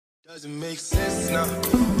Doesn't make sense now.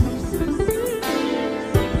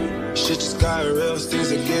 Shit just got real,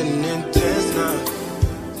 things are getting intense now.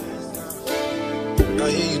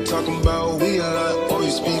 I hear you talking about we a lot, or you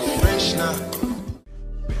speak French now.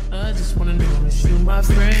 I just wanna know if you my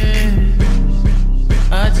friend.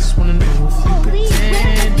 I just wanna know if you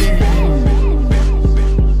pretending.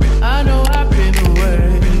 I know I've been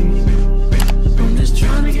away. I'm just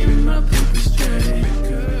trying to get my paper straight,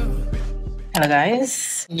 girl. Hello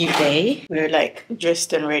guys, new day. We're like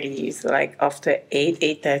dressed and ready. It's like after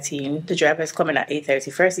 8:13. The driver's coming at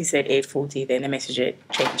 8:30. First he said 8:40, then they message it,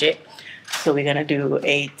 change it. So we're gonna do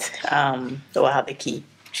 8. So I have the key.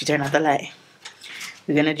 She turned off the light.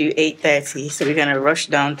 We're gonna do 8:30. So we're gonna rush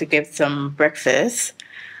down to get some breakfast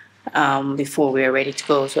before we're ready to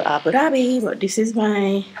go to Abu Dhabi. But this is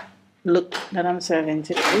my look that I'm serving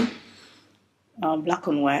today. Black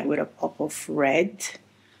and white with a pop of red.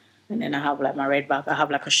 And then I have like my red bag. I have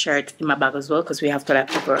like a shirt in my bag as well because we have to like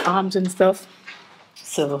cover our arms and stuff.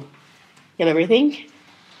 So you have everything?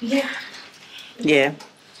 Yeah. Yeah.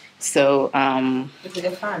 So Is it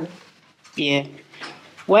a fan? yeah.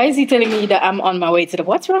 Why is he telling me that I'm on my way to the...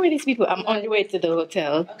 What's wrong with these people? I'm on the way to the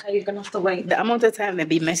hotel. Okay, you're gonna have to wait. The amount of time they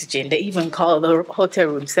be messaging, they even call the hotel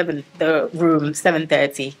room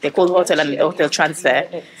 7:30. They call the hotel and the hotel transfer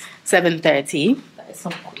 7:30.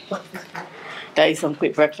 That is some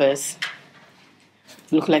quick breakfast.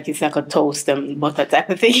 Look like it's like a toast and butter type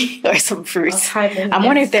of thing or some fruits. I'm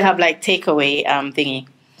wondering if they have like takeaway thingy.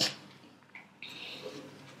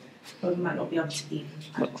 We might not be able to eat.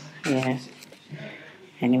 Yeah.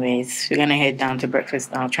 Anyways, we're gonna head down to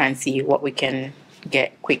breakfast now, try and see what we can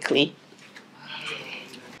get quickly.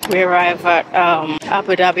 We arrive at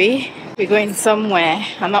Abu Dhabi. We're going somewhere.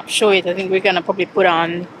 I'm not sure yet. I think we're gonna probably put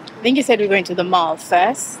on... I think you said we're going to the mall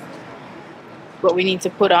first. But we need to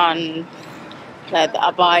put on like the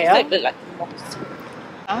abaya. Just don't look like the mosque.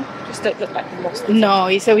 Huh? Just don't look like the mosque. No,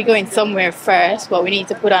 he said we're going somewhere first, but we need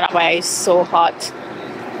to put on abaya. It's so hot.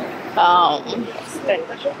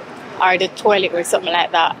 Or the toilet or something like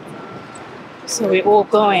that. So we're all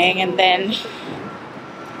going, and then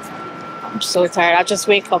I'm so tired. I just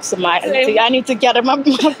wake up, so I need to gather my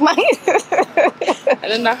I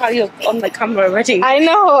don't know how you're on the camera already. I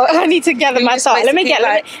know. I need to gather my thoughts. Let me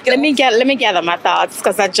basically gather my thoughts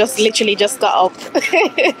because I just literally just got up.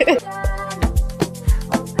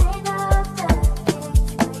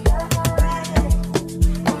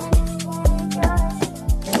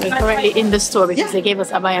 We're currently in the store because they gave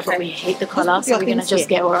us abaya, but we hate the color, so we're gonna just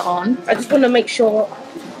get our own. I just want to make sure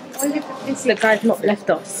the guy's not left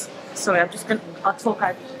us. Sorry, I'm just gonna. I'll talk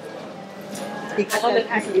out. He can,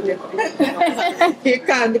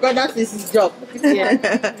 because that is his job. Yeah.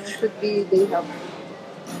 Should be they help.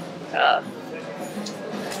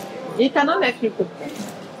 He cannot let people go.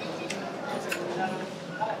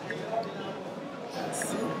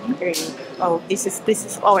 Oh, this is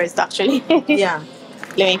ours actually. Yeah.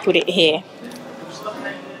 Let me put it here.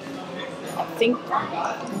 I think.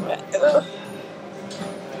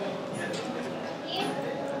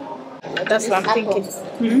 That's what I'm thinking.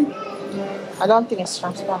 I don't think it's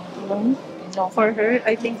transparent. No, for her,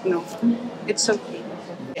 I think no. It's okay.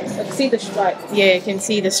 I can see the stripe. Yeah, you can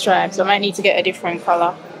see the stripes. I might need to get a different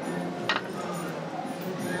color.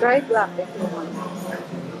 Try black if you want.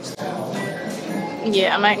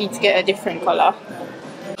 Yeah, I might need to get a different color.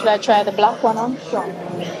 Should I try the black one on? Sure.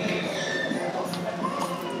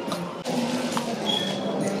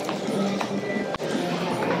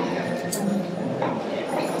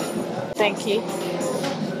 Thank you.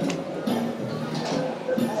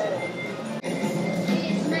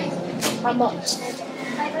 How much?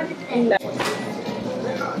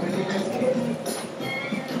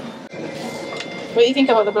 What do you think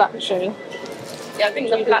about the black, Sherry? Yeah, I think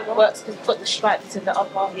the black works because put the stripes in the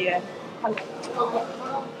upper. Yeah.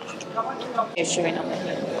 It's showing on the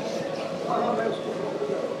here.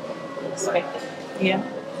 Yeah.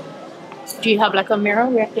 Do you have like a mirror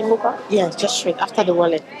where I can look up? Yeah, just straight after the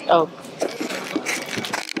wallet. Oh.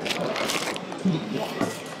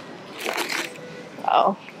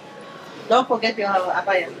 Oh. Don't forget your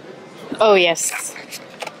abaya. Oh yes.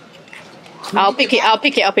 I'll pick it up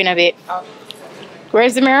in a bit.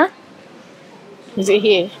 Where's the mirror? Is it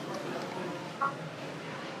here?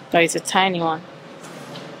 Oh, it's a tiny one.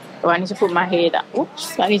 Oh, I need to put my hair down.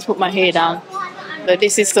 Oops, I need to put my hair down. But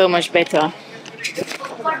this is so much better.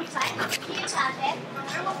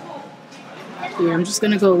 Yeah, I'm just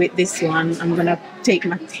gonna go with this one. I'm gonna take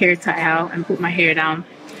my hair tie out and put my hair down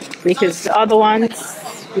because the other ones,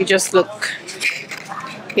 we just look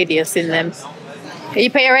hideous in them. Are you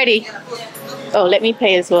pay already? Oh, let me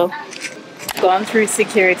pay as well. gone through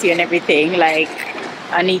security and everything. Like,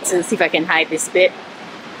 I need to see if I can hide this bit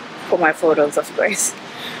for my photos, of course.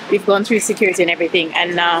 We've gone through security and everything,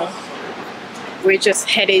 and now we're just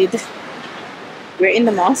headed. We're in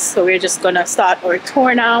the mosque, so we're just gonna start our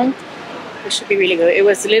tour now. It should be really good. It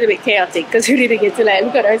was a little bit chaotic because we didn't get to like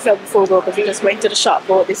look at ourselves before we go, because we just went to the shop,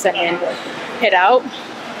 bought this, and then head out.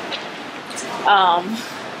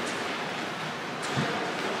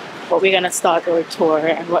 But we're gonna start our tour.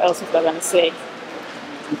 And what else was I gonna say?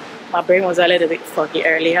 My brain was a little bit foggy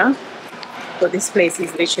earlier, but this place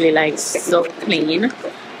is literally like so clean,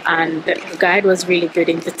 and the guide was really good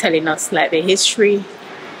into telling us like the history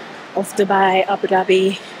of Dubai, Abu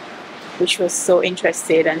Dhabi, which was so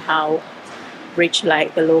interesting, and how rich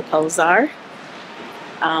like the locals are.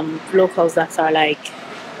 Locals that are like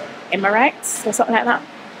Emirates or something like that,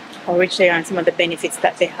 how rich they are, and some of the benefits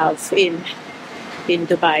that they have in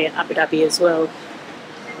Dubai and Abu Dhabi as well,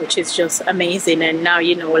 which is just amazing. And now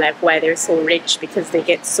you know like why they're so rich, because they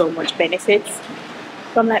get so much benefits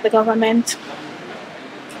from like the government.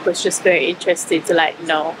 It was just very interesting to like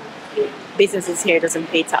know businesses here doesn't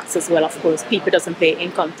pay tax as well. Of course, people doesn't pay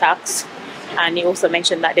income tax. And he also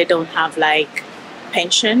mentioned that they don't have like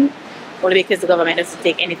pension, only because the government doesn't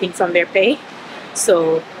take anything from their pay.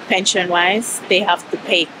 So pension wise, they have to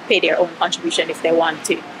pay their own contribution if they want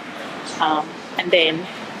to. And then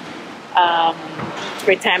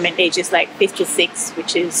retirement age is like 56,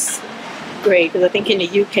 which is great, because I think in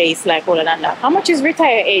the UK it's like older than that. How much is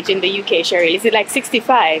retire age in the UK, Cheryl? Is it like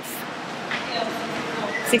 65?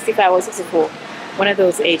 65 or 64, one of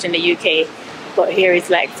those age in the UK. But here it's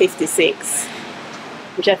like 56,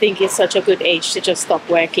 which I think is such a good age to just stop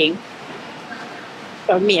working.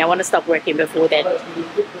 For me, I want to stop working before then.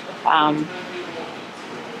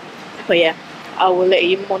 But yeah, I will let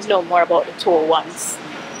you know more about the tour once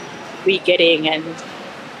we get in and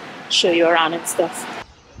show you around and stuff.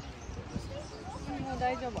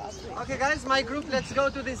 Okay guys, my group, let's go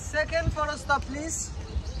to the second photo stop, please.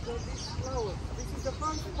 So this flower, this is the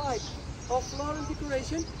front side of floral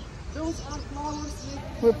decoration. Those are flowers.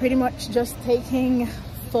 We're pretty much just taking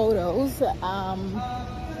photos.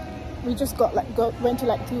 We just went to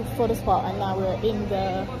like 2 photo spots, and now we're in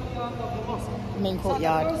the main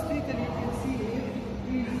courtyard.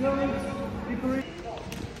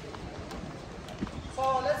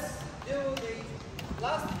 So let's do the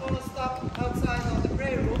last photo stop outside of the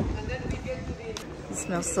prayer room, and then we get to the... It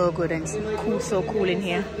smells so good and cool, so cool in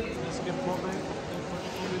here. Let's get moving.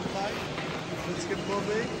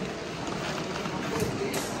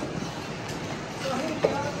 So here we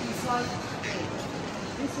are inside.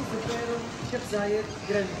 This is the prayer room, Sheikh Zayed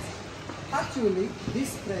Grand. Actually,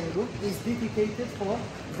 this prayer room is dedicated for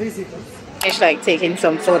visitors. It's like taking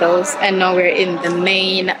some photos, and now we're in the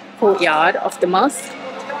main courtyard of the mosque.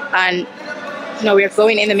 And now we're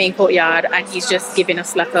going in the main courtyard, and he's just giving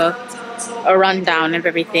us like a rundown of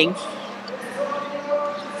everything.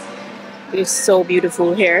 It's so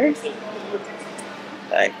beautiful here.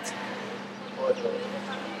 Like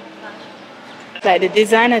the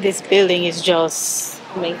design of this building is just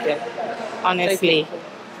amazing, honestly.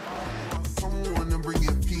 Someone to bring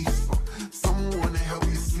you peace, someone to help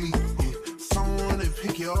you sleep, someone to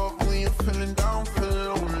pick you up when you're feeling down, feeling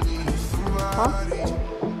lonely. Somebody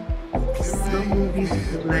So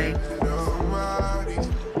beautiful, like.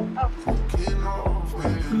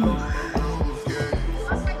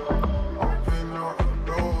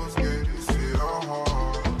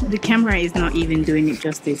 The camera is not even doing it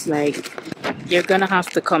justice. Like, you're gonna have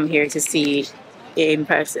to come here to see it in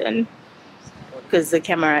person, because the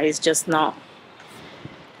camera is just not,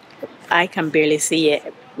 I can barely see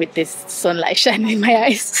it with this sunlight shining in my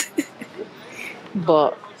eyes.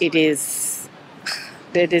 But it is,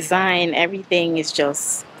 the design, everything is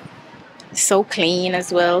just so clean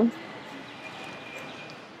as well.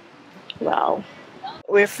 Wow.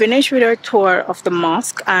 We're finished with our tour of the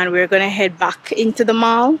mosque, and we're gonna head back into the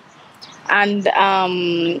mall. And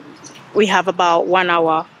we have about 1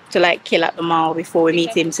 hour to like kill at the mall before we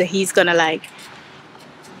meet him. So he's gonna like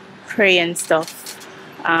pray and stuff,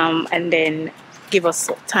 and then give us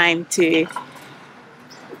time to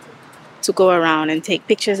go around and take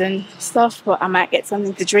pictures and stuff. But I might get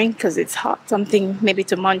something to drink because it's hot, something maybe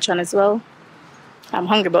to munch on as well. I'm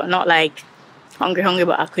hungry, but not like hungry,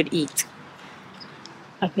 but I could eat.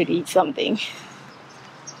 I could eat something.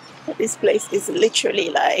 But this place is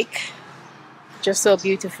literally like just so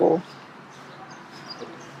beautiful.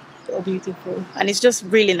 So beautiful. And it's just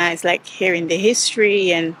really nice, like hearing the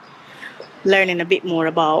history and learning a bit more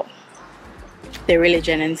about the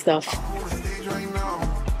religion and stuff.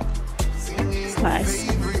 It's nice.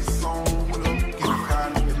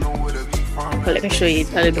 but let me show you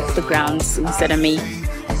a little bit of the grounds instead of me.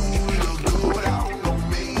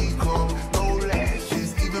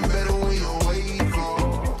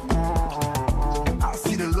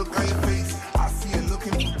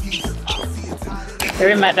 They're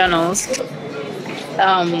in McDonald's.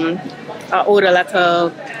 I ordered like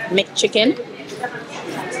a McChicken,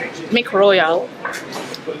 McRoyal.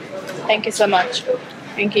 Thank you so much.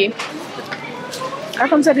 Thank you. How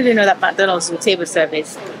come I didn't know that McDonald's was table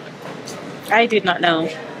service? I did not know.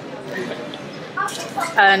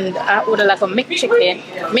 And I ordered like a McChicken,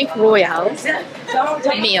 McRoyal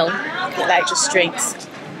meal with like just drinks.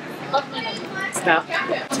 Stuff.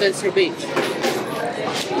 Spencer Beach.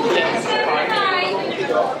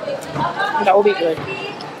 That will be good.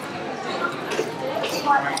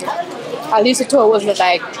 At least the tour wasn't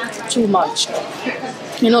like too much.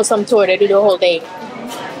 You know, some tour they do the whole day.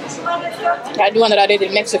 I do one that I did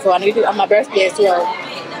in Mexico and we did it on my birthday as well.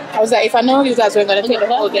 I was like, if I know you guys were going to take the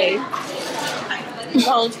whole day.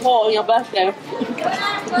 Sounds hot on your birthday.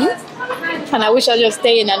 And I wish I just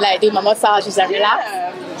stay in and like do my massages and relax.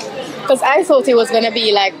 Because I thought it was going to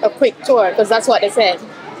be like a quick tour because that's what they said.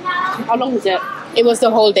 How long was it? It was the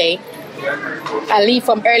whole day. I leave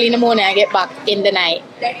from early in the morning and get back in the night.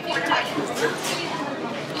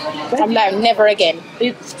 I'm like, never again.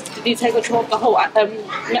 Did you take a tour of the whole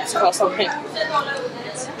Mexico or something?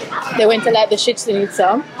 They went to like the Chichen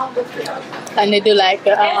Itza and they do like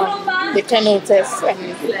the cenotes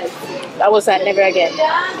and I was like, never again.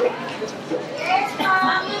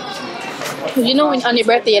 You know, when on your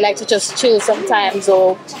birthday you like to just chill sometimes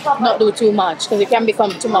or not do too much because it can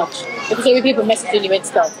become too much. Because every people messaging you and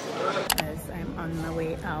stuff. As I'm on my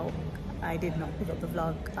way out, I did not pick up the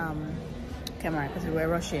vlog camera because we were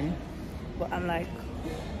rushing. But I'm like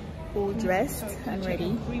all dressed and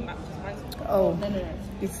ready. Oh,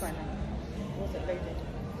 it's fine.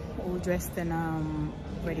 All dressed and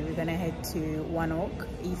ready. We're gonna head to One Oak,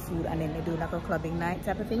 eat food, and then they do like a clubbing night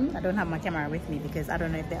type of thing. I don't have my camera with me because I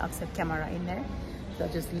don't know if they accept camera in there, so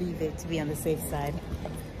I'll just leave it to be on the safe side.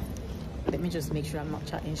 Let me just make sure I'm not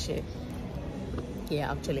chatting shit. Yeah,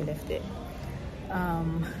 I actually left it.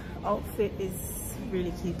 Outfit is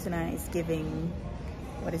really cute tonight. It's giving,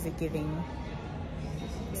 what is it giving?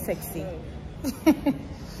 Sexy.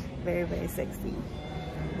 Very, very sexy.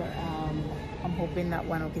 But I'm hoping that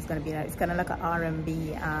One Oak is gonna be nice. It's kind of like an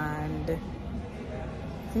R&B and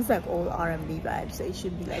seems like old R&B vibes, so it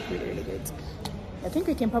should be like really, really good. I think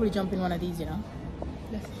we can probably jump in one of these, you know.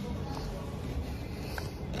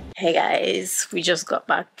 Hey guys, we just got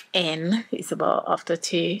back in. It's about after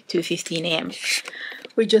 2:15 a.m.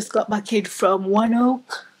 We just got back in from One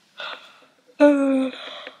Oak. It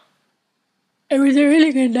was a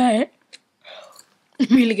really good night.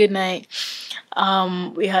 Really good night.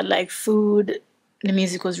 We had like food. The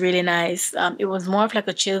music was really nice. It was more of like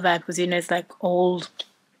a chill vibe because, you know, it's like old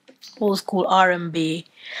school R&B,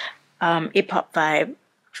 hip hop vibe.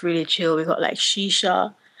 It's really chill. We got like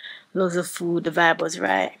shisha, loads of food. The vibe was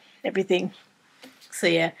right. Everything. So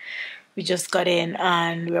yeah, we just got in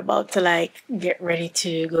and we're about to like get ready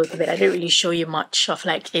to go to bed. I didn't really show you much of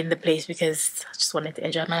like in the place because I just wanted to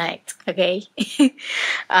enjoy my night. Okay.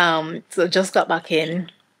 So just got back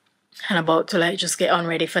in and about to like just get on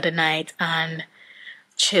ready for the night and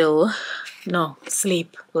chill,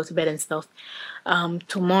 sleep, go to bed and stuff.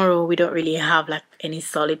 Tomorrow we don't really have like any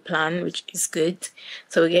solid plan, which is good,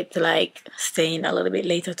 so we get to like stay in a little bit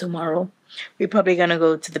later tomorrow. We're probably gonna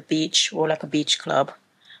go to the beach or like a beach club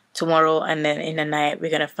tomorrow, and then in the night we're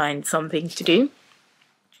gonna find something to do,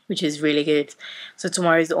 which is really good. So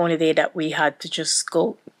tomorrow is the only day that we had to just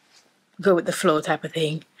go with the flow type of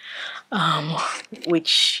thing,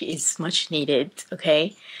 which is much needed.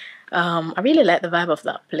 Okay. I really like the vibe of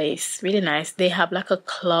that place. Really nice. They have like a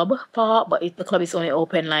club part, but the club is only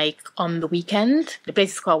open like on the weekend. The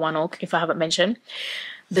place is called One Oak, if I haven't mentioned.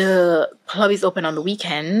 The club is open on the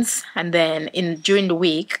weekends, and then during the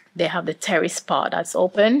week they have the terrace part that's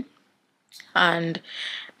open, and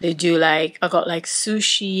they do like, I got like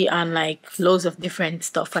sushi and like loads of different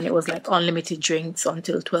stuff, and it was like unlimited drinks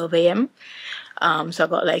until 12 a.m. So I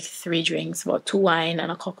got like 3 drinks, about 2 wine and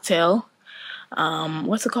a cocktail.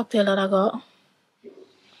 What's the cocktail that I got?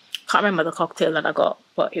 Can't remember the cocktail that I got,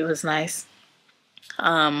 but it was nice.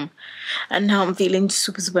 And now I'm feeling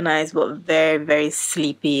super nice, but very, very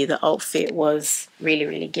sleepy. The outfit was really,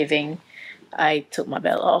 really giving. I took my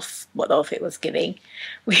belt off, but the outfit was giving.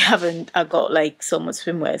 I got like so much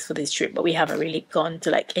swimwears for this trip, but we haven't really gone to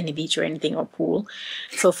like any beach or anything or pool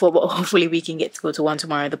so far, but hopefully we can get to go to one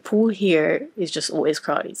tomorrow. The pool here is just always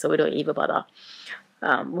crowded, so we don't even bother.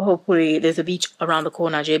 Hopefully there's a beach around the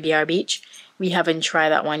corner, JBR Beach. We haven't tried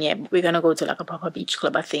that one yet, but we're gonna go to like a proper beach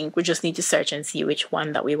club. I think we just need to search and see which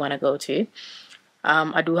one that we want to go to.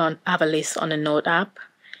 I do have a list on the Note app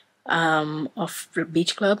of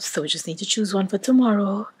beach clubs, so we just need to choose one for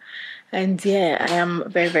tomorrow. And yeah, I am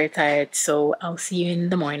very, very tired, so I'll see you in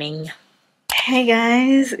the morning. Hey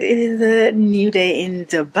guys, it is a new day in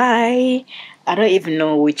Dubai. I don't even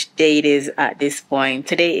know which day it is at this point.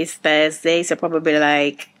 Today is Thursday, so probably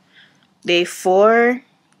like day 4.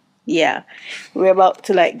 Yeah, we're about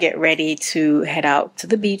to like get ready to head out to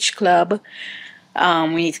the beach club.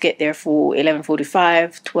 We need to get there for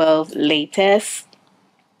 11:45, 12 latest.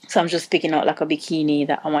 So I'm just picking out like a bikini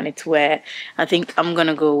that I wanted to wear. I think I'm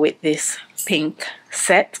gonna go with this pink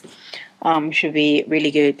set. Should be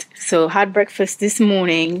really good. So had breakfast this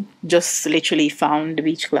morning. Just literally found the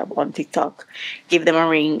beach club on TikTok. Give them a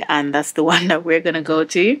ring, and that's the one that we're gonna go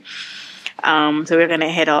to. So we're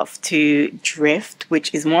gonna head off to Drift,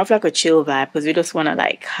 which is more of like a chill vibe because we just wanna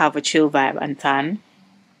like have a chill vibe and tan.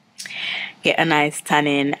 Get a nice tan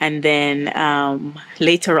in, and then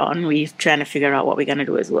later on we're trying to figure out what we're gonna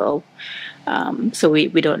do as well. So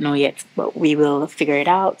we don't know yet, but we will figure it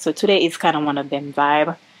out. So today is kind of one of them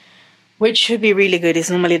vibe, which should be really good. It's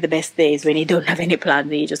normally the best days when you don't have any plans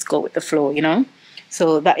and you just go with the flow, you know.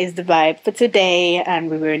 So that is the vibe for today, and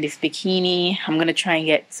we were in this bikini. I'm gonna try and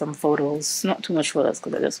get some photos, not too much photos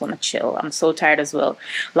because I just want to chill. I'm so tired as well.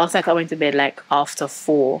 Last night I went to bed like after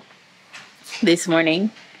 4 this morning.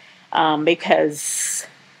 Because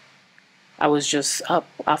I was just up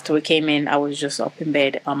after we came in. I was just up in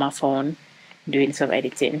bed on my phone doing some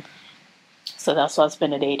editing. So that's what I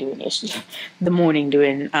spent the day doing yesterday, the morning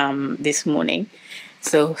doing this morning.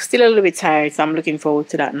 So still a little bit tired, so I'm looking forward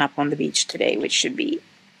to that nap on the beach today, which should be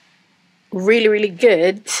really, really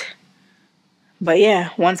good. But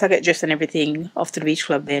yeah, once I get dressed and everything off to the beach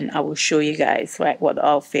club, then I will show you guys like what the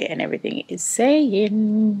outfit and everything is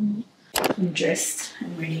saying. I'm dressed,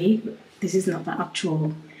 I'm ready. This is not my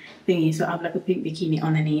actual thingy, so I have like a pink bikini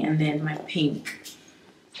underneath and then my pink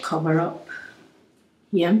cover up.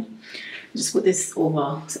 Yeah, just put this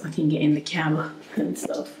over so I can get in the cab and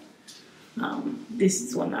stuff. This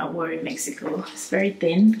is one that I wore in Mexico. It's very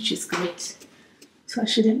thin, which is good, so I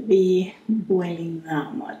shouldn't be boiling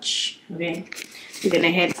that much. Okay, we're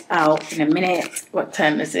gonna head out in a minute. What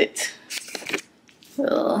time is it?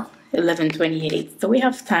 11:28, so we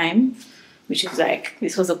have time, which is like,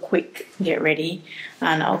 this was a quick get ready.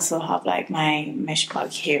 And I also have like my mesh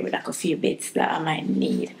bag here with like a few bits that I might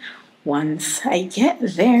need once I get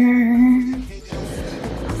there.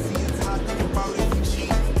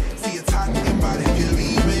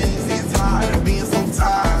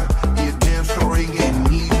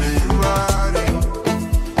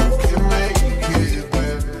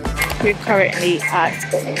 We're currently at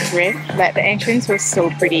Drift. Like the entrance was so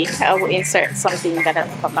pretty. I will insert something that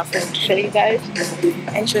I've got my friend to show you guys. The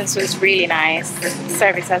entrance was really nice. The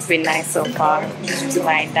service has been nice so far. Just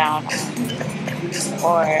lying down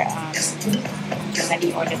or the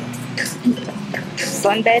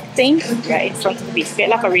sunbed thing right in front of the beach. Felt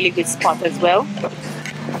like a really good spot as well.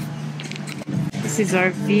 This is our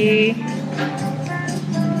view.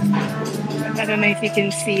 I don't know if you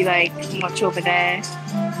can see like much over there.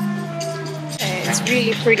 It's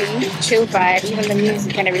really pretty, chill vibe, even the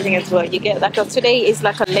music and everything as well. You get like today is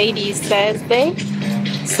like a ladies Thursday,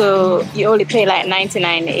 so you only pay like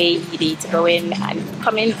 99 AED to go in and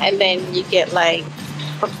come in, and then you get like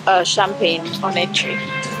champagne on entry,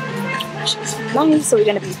 which is nice. So we're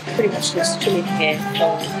gonna be pretty much just chilling here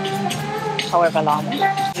for however long.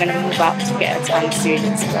 I'm gonna move out to get a tan soon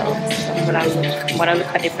as well. So I'm gonna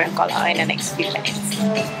look a different color in the next few minutes.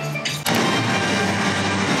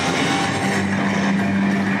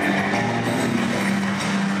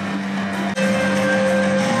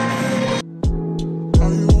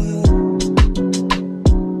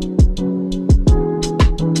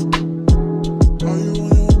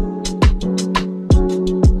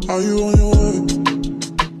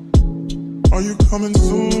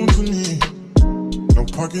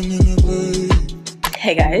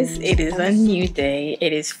 Hey guys, it is a new day.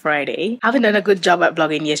 It is Friday. I haven't done a good job at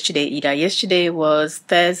vlogging yesterday either. Yesterday was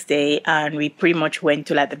Thursday and we pretty much went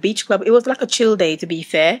to like the beach club. It was like a chill day, to be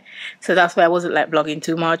fair, so that's why I wasn't like vlogging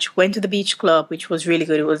too much. Went to the beach club, which was really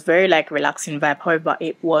good. It was very like relaxing vibe. However,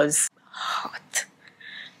 it was hot.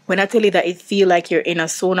 When I tell you that it feels like you're in a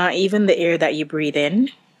sauna, even the air that you breathe in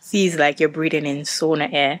feels like you're breathing in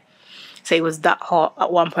sauna air. So it was that hot.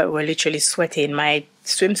 At one point we were literally sweating. My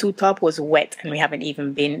swimsuit top was wet and we haven't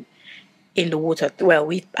even been in the water.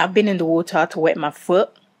 Well, I've been in the water to wet my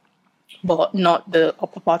foot, but not the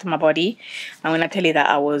upper part of my body. And when I tell you that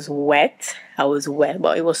I was wet,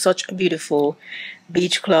 but it was such a beautiful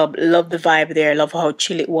beach club. Love the vibe there, love how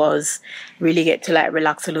chill it was. Really get to like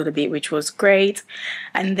relax a little bit, which was great.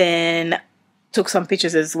 And then took some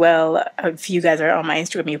pictures as well. If you guys are on my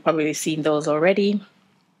Instagram, you've probably seen those already.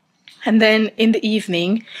 And then in the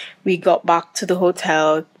evening, we got back to the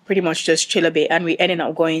hotel, pretty much just chill a bit, and we ended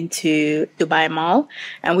up going to Dubai Mall,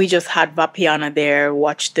 and we just had Vapiana there,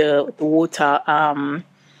 watched the water,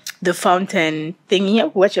 the fountain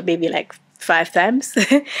thingy, watch it maybe like 5 times.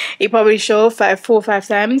 It probably showed 4 or 5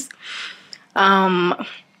 times.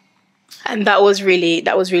 And that was really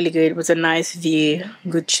good. It was a nice view,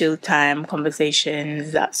 good chill time,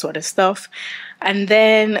 conversations, that sort of stuff. And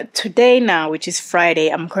then today now, which is Friday,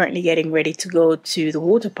 I'm currently getting ready to go to the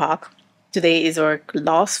water park. Today is our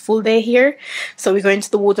last full day here. So we're going to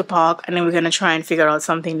the water park, and then we're going to try and figure out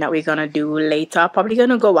something that we're going to do later. Probably going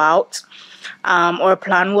to go out. Our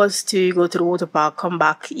plan was to go to the water park, come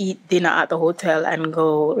back, eat dinner at the hotel, and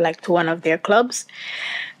go like to one of their clubs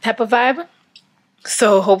type of vibe.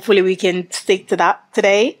 So hopefully we can stick to that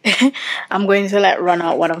today. I'm going to like run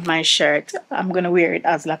out one of my shirts. I'm going to wear it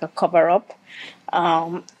as like a cover up.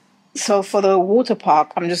 So for the water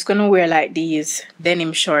park, I'm just going to wear like these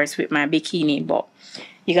denim shorts with my bikini, but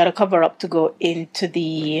you got to cover up to go into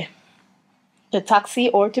the taxi.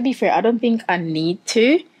 Or to be fair, I don't think I need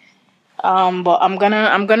to. But I'm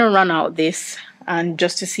gonna run out this, and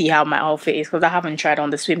just to see how my outfit is, because I haven't tried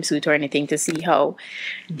on the swimsuit or anything to see how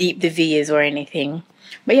deep the V is or anything.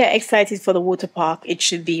 But yeah, excited for the water park. It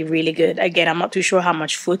should be really good. Again, I'm not too sure how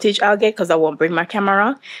much footage I'll get because I won't bring my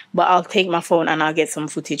camera, but I'll take my phone and I'll get some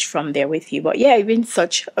footage from there with you. But yeah, it's been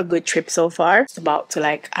such a good trip so far. It's about to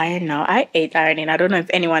like iron now. I hate ironing. I don't know if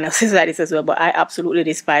anyone else is like this as well, but I absolutely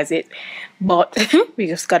despise it. But we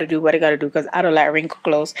just gotta do what I gotta do because I don't like wrinkled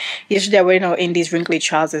clothes. Yesterday I went out in these wrinkly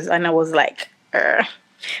trousers and I was like,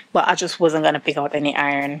 but I just wasn't gonna pick out any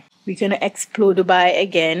iron. We're gonna explore Dubai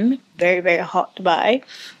again. Very, very hot Dubai.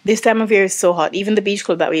 This time of year is so hot. Even the beach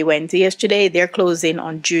club that we went to yesterday, they're closing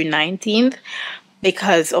on June 19th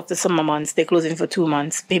because of the summer months. They're closing for 2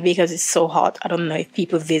 months. Maybe because it's so hot. I don't know if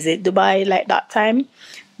people visit Dubai like that time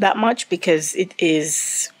that much, because it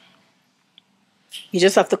is, you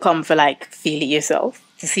just have to come for like feel it yourself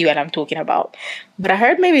to see what I'm talking about. But I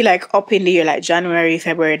heard maybe like up in the year, like January,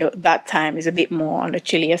 February, that time is a bit more on the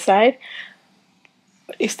chillier side.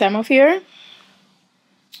 This time of year,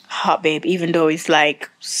 hot babe, even though it's like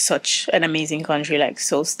such an amazing country, like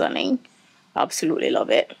so stunning. Absolutely love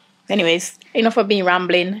it. Anyways, enough of being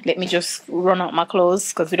rambling. Let me just run out my clothes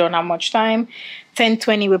because we don't have much time.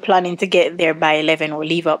 10:20, we're planning to get there by 11 or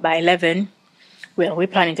leave up by 11. Well, we're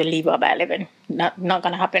planning to leave up by 11. Not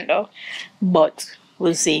gonna happen though, but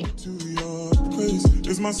we'll see.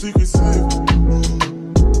 It's my secret safe.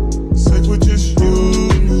 Safe with just you.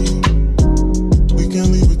 Can't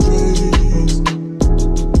leave a trace.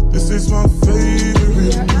 This is my favorite.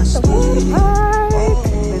 We're at the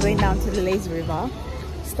waterpark. We're going down to the lazy river.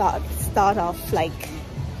 Start off like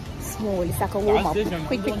small. It's like a warm up,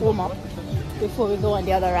 quick warm up before we go on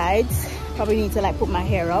the other rides. Probably need to like put my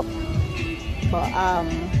hair up, but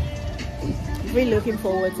really looking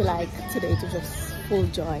forward to like today to just full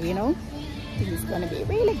joy. You know, I think it's gonna be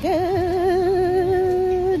really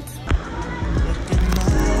good.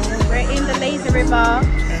 We're in the lazy river.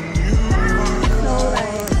 So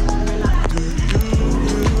like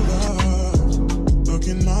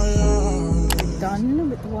done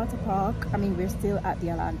with the water park. I mean, we're still at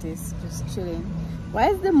the Atlantis, just chilling.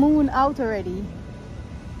 Why is the moon out already?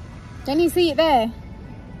 Can you see it there?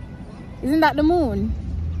 Isn't that the moon?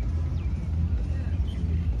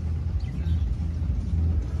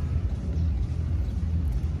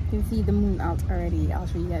 You can see the moon out already. I'll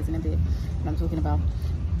show you guys in a bit what I'm talking about.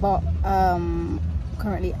 But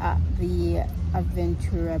currently at the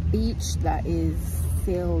Aventura beach that is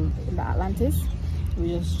still in the Atlantis.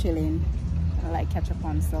 We're just chilling, like catch up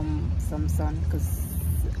on some sun because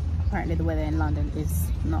apparently the weather in London is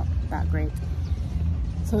not that great.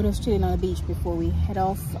 So we're just chilling on the beach before we head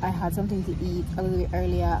off. I had something to eat a little bit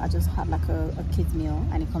earlier. I just had like a kid's meal,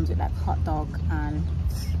 and it comes with like hot dog and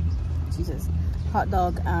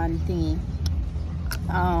thingy.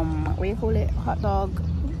 What do you call it? Hot dog,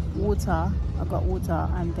 water. I got water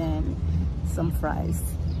and then some fries,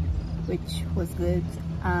 which was good.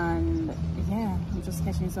 And yeah, I'm just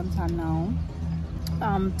catching some time now.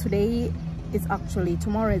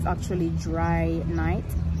 Tomorrow is actually dry night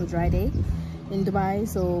or dry day in Dubai,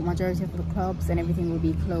 so majority of the clubs and everything will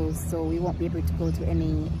be closed, so we won't be able to go to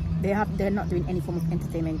any. They're not doing any form of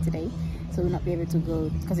entertainment today. so we'll not be able to go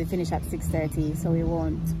because we finish at 6:30, so we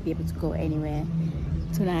won't be able to go anywhere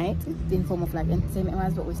tonight in form of like entertainment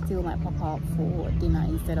wise, but we still might pop out for dinner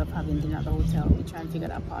instead of having dinner at the hotel. We try and figure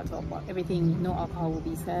that part out, but everything, no alcohol will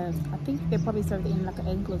be served. I think they probably serve it in like an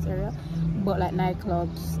enclosed area, but like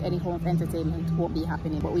nightclubs, any form of entertainment won't be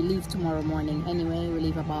happening. But we leave tomorrow morning anyway. We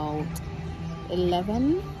leave about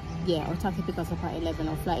 11. Yeah, our taxi pick us up at 11.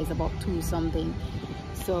 Our flight is about 2 something.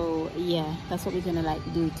 So yeah, that's what we're gonna like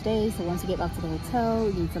do today. So once we get back to the hotel,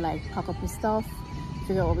 we need to like pack up the stuff,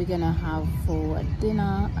 figure out what we're gonna have for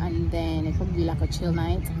dinner, and then it'll probably be like a chill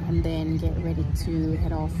night, and then get ready to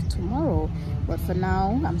head off tomorrow. But for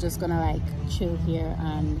now, I'm just gonna like chill here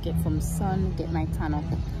and get some sun, get my tan up,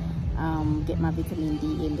 get my vitamin D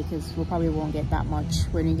in, because we probably won't get that much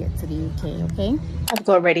when we get to the UK. Okay, I've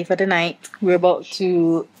got ready for the night. We're about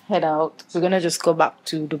to head out. We're gonna just go back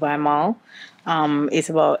to Dubai Mall. It's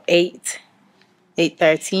about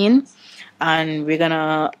 8:13, and we're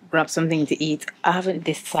gonna grab something to eat. I haven't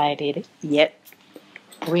decided yet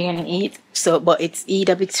what we're gonna eat, so but it's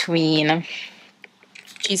either between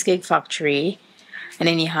Cheesecake Factory, and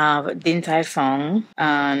then you have Din Tai Fung,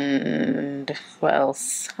 and what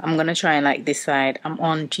else? I'm gonna try and like decide. I'm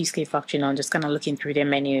on Cheesecake Factory now, just kind of looking through their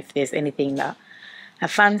menu if there's anything that I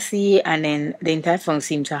fancy, and then Din Tai Fung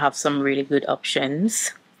seems to have some really good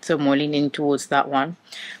options, so I'm more leaning towards that one,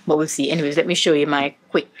 but we'll see. Anyways, let me show you my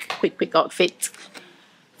quick outfit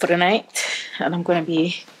for the night. And I'm gonna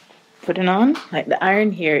be putting on, like, the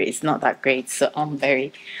iron here is not that great, so I'm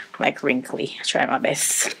very like wrinkly. I try my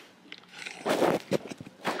best.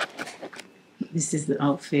 This is the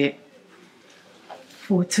outfit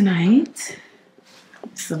for tonight.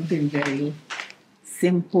 Something very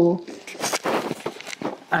simple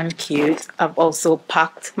and cute. I've also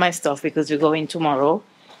packed my stuff because we're going tomorrow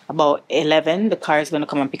about 11. The car is going to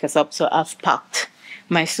come and pick us up, so I've packed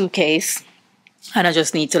my suitcase, and I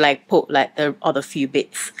just need to like put like the other few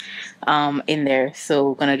bits in there, so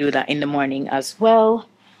we're gonna do that in the morning as well.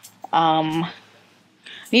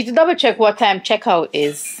 Need to double check what time checkout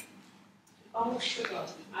is. Oh sugar,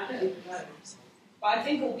 I don't even know, but I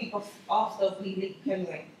think it'll be after we leave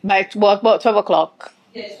anyway. By about 12 o'clock.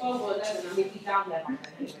 Yeah, 12 or 11, and we'll be down there by then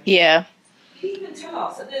anyway. Yeah. He didn't even tell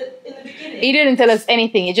us in the beginning. He didn't tell us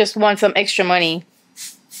anything. He just wants some extra money,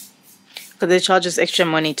 because they charge us extra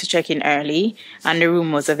money to check in early, and the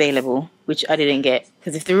room was available, which I didn't get.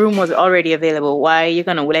 Because if the room was already available, why are you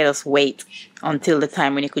gonna let us wait until the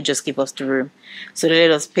time when you could just give us the room? So they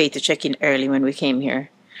let us pay to check in early when we came here,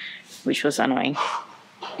 which was annoying.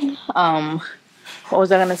 What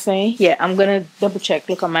was I gonna say? Yeah, I'm gonna double check,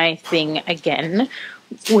 look at my thing again,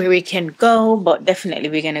 where we can go, but definitely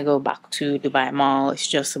we're gonna go back to Dubai Mall. It's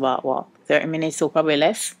just about what, 30 minutes or probably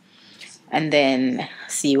less, and then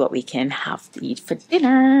see what we can have to eat for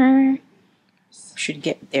dinner. Should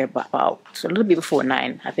get there by about a little bit before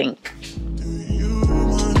 9, I think. Do you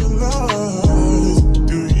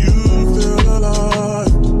feel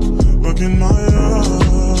alive? Look in my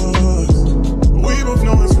eyes. We both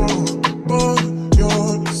know it's wrong, but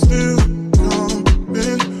you're still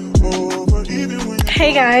coming over even when.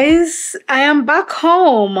 Hey guys, I am back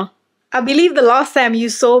home. I believe the last time you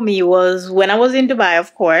saw me was when I was in Dubai,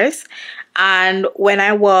 of course, and when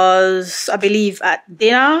I was, I believe, at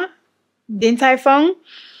Din Tai Fung.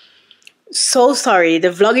 So sorry, the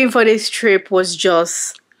vlogging for this trip was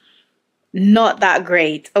just not that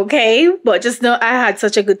great, okay? But just know I had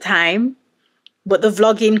such a good time, but the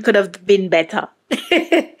vlogging could have been better.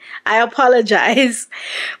 I apologize,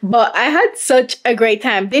 but I had such a great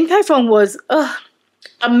time. Din Tai Fung was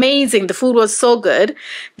amazing. The food was so good.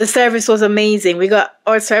 The service was amazing.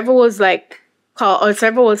 Our server was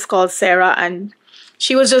called Sarah, and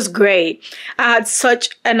she was just great. I had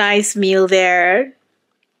such a nice meal there.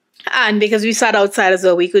 And because we sat outside as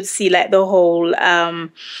well, we could see like the whole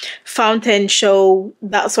fountain show,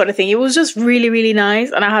 that sort of thing. It was just really, really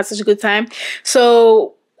nice, and I had such a good time.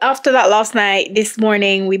 So after that last night, this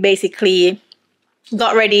morning, we basically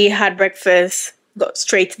got ready, had breakfast, got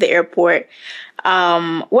straight to the airport.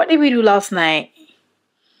 What did we do last night?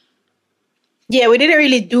 Yeah, we didn't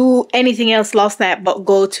really do anything else last night but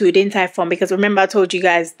go to Din Tai Fung, because remember I told you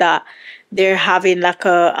guys that they're having like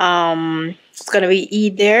a it's gonna be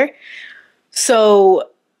Eid there, so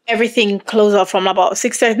everything closed off from about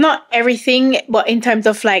 6:30. Not everything, but in terms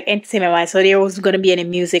of like entertainment wise, so there wasn't gonna be any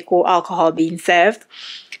music or alcohol being served.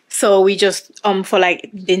 So we just for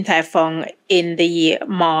like Din Tai Fung in the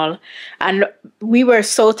mall, and we were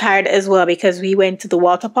so tired as well because we went to the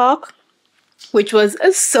water park, which was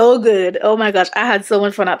so good. Oh my gosh, I had so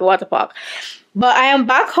much fun at the water park. But I am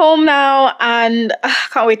back home now, and I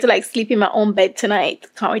can't wait to like sleep in my own bed tonight.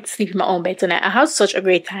 Can't wait to sleep in my own bed tonight. I had such a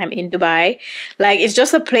great time in Dubai. Like, it's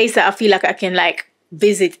just a place that I feel like I can like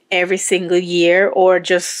visit every single year, or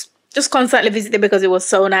just constantly visit it because it was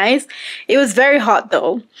so nice. It was very hot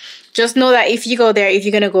though. Just know that if you go there, if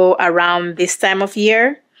you're gonna go around this time of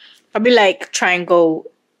year, probably like try and go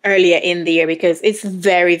earlier in the year, because it's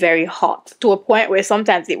very, very hot to a point where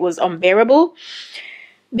sometimes it was unbearable.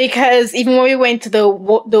 Because even when we went to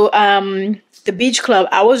the beach club,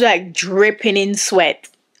 I was like dripping in sweat.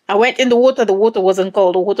 I went in the water wasn't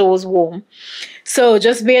cold, the water was warm. So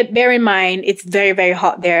just bear in mind, it's very, very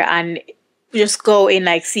hot there, and just go in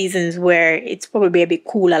like seasons where it's probably a bit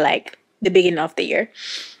cooler, like the beginning of the year.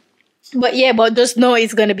 But yeah, but just know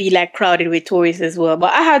it's gonna be like crowded with tourists as well.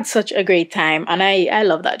 But I had such a great time, and I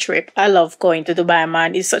love that trip. I love going to Dubai,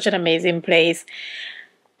 man. It's such an amazing place.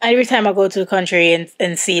 Every time I go to the country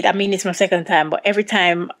and see it, I mean, it's my second time, but every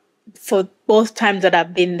time, for both times that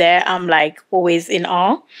I've been there, I'm like always in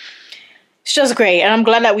awe. It's just great, and I'm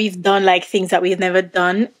glad that we've done like things that we've never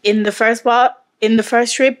done in the first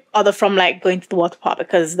trip, other from like going to the water park,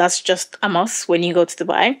 because that's just a must when you go to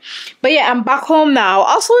Dubai. But yeah, I'm back home now.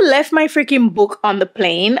 Also left my freaking book on the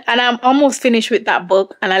plane, and I'm almost finished with that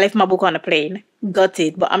book, and I left my book on the plane.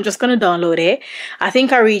 Gutted, but I'm just gonna download it. I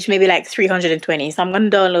think I reached maybe like 320, so I'm gonna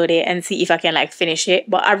download it and see if I can like finish it.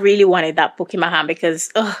 But I really wanted that book in my hand because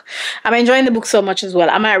I'm enjoying the book so much as well.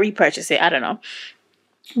 I might repurchase it, I don't know.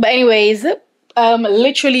 But anyways,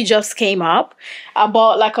 literally just came up. I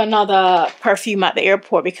bought like another perfume at the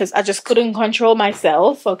airport because I just couldn't control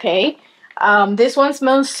myself. Okay, this one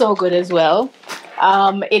smells so good as well.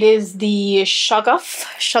 It is the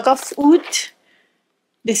Shagaf Oud.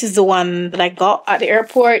 This is the one that I got at the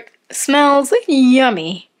airport. Smells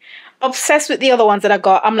yummy. Obsessed with the other ones that I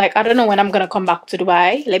got. I'm like, I don't know when I'm gonna come back to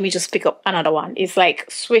Dubai. Let me just pick up another one. It's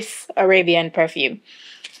like Swiss Arabian perfume.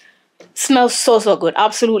 Smells so good.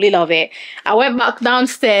 Absolutely love it. I went back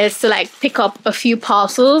downstairs to like pick up a few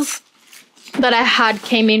parcels that I had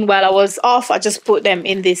came in while I was off. I just put them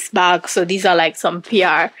in this bag. So these are like some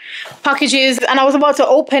PR packages, and I was about to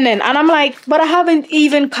open it, and I'm like, but I haven't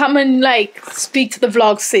even come and like speak to the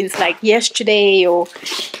vlog since like yesterday or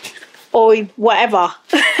whatever.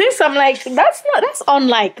 So I'm like, that's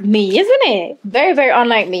unlike me, isn't it? Very, very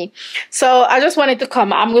unlike me. So I just wanted to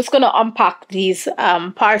come. I'm just gonna unpack these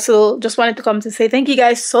parcel. Just wanted to come to say thank you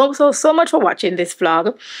guys so much for watching this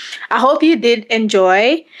vlog. I hope you did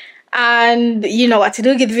enjoy. And you know what to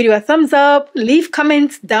do. Give the video a thumbs up, leave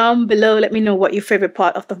comments down below, let me know what your favorite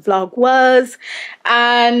part of the vlog was,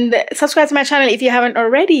 and subscribe to my channel if you haven't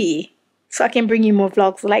already, so I can bring you more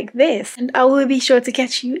vlogs like this. And I will be sure to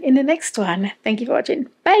catch you in the next one. Thank you for watching.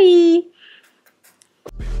 Bye.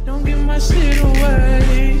 Don't give my shit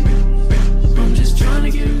away. I'm just trying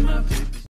to get my